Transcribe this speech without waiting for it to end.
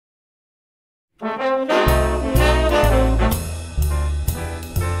Well,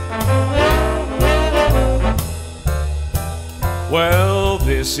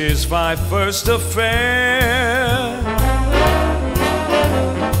 this is my first affair.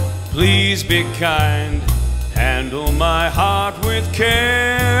 Please be kind, handle my heart with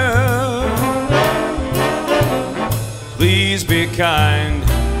care. Please be kind,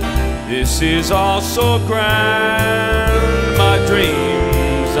 this is all so grand. My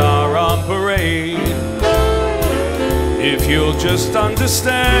dreams are on parade. If you'll just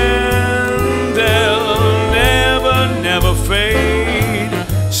understand, they'll never fade.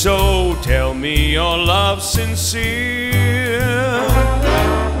 So tell me your love's sincere.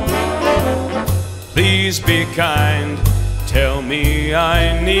 Please be kind, tell me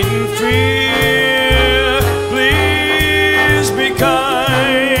I needn't fear. Please be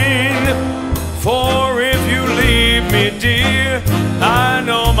kind, for if you leave me, dear, I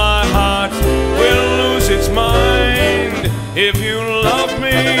know my heart will lose its mind. If you love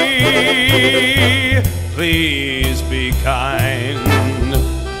me, please be kind.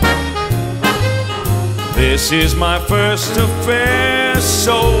 This is my first affair,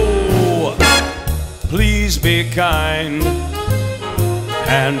 so please be kind.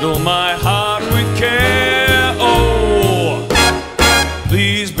 Handle my heart with care. Oh,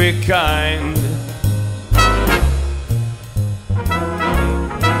 please be kind.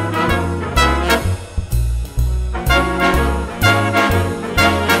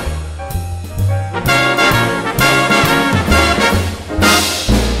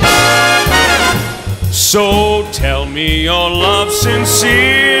 So tell me your love's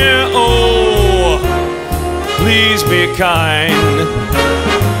sincere. Oh, please be kind.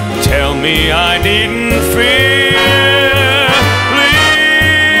 Tell me I needn't fear.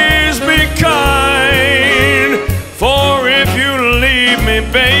 Please be kind, for if you leave me,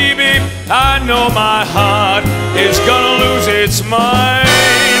 baby, I know my heart is gonna lose its mind.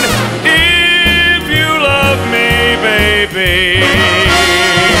 If you love me, baby,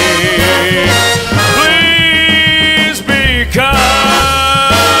 God.